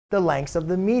the lengths of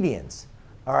the medians.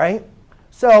 All right?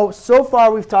 So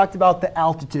far we've talked about the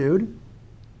altitude,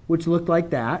 which looked like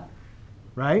that,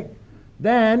 right?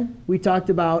 Then we talked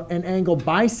about an angle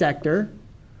bisector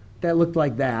that looked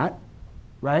like that,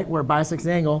 right, where it bisects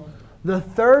an angle. The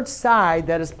third side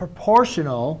that is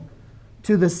proportional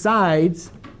to the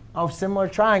sides of similar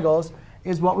triangles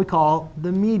is what we call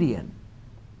the median.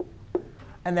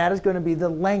 And that is going to be the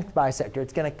length bisector.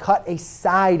 It's going to cut a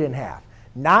side in half.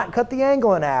 Not cut the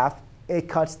angle in half. It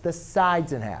cuts the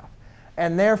sides in half.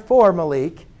 And therefore,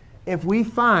 Malik, if we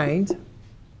find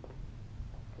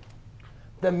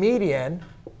the median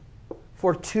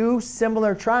for two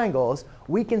similar triangles,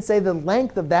 we can say the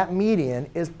length of that median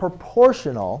is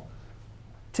proportional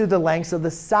to the lengths of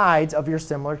the sides of your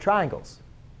similar triangles.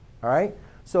 All right?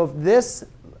 So if this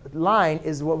line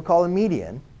is what we call a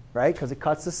median, right, because it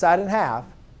cuts the side in half,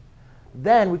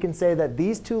 then we can say that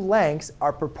these two lengths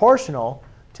are proportional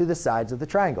to the sides of the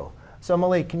triangle. So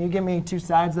Malik, can you give me two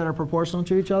sides that are proportional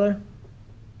to each other?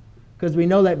 Because we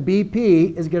know that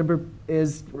BP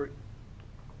is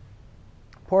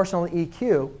proportional to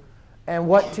EQ. And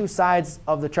what two sides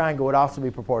of the triangle would also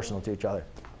be proportional to each other?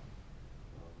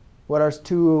 What are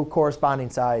two corresponding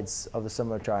sides of the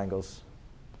similar triangles?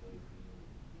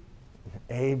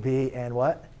 A, B, and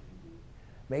what?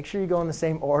 Make sure you go in the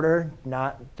same order,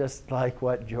 not just like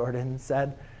what Jordan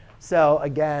said. So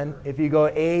again, if you go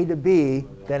A to B,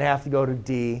 then have to go to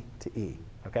D to E.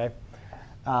 OK?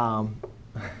 And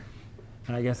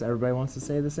I guess everybody wants to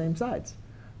say the same sides.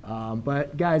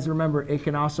 But guys, remember, it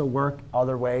can also work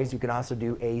other ways. You can also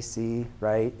do AC,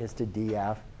 right, is to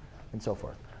DF, and so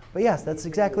forth. But yes, that's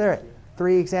exactly right.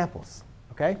 3 examples.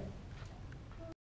 OK?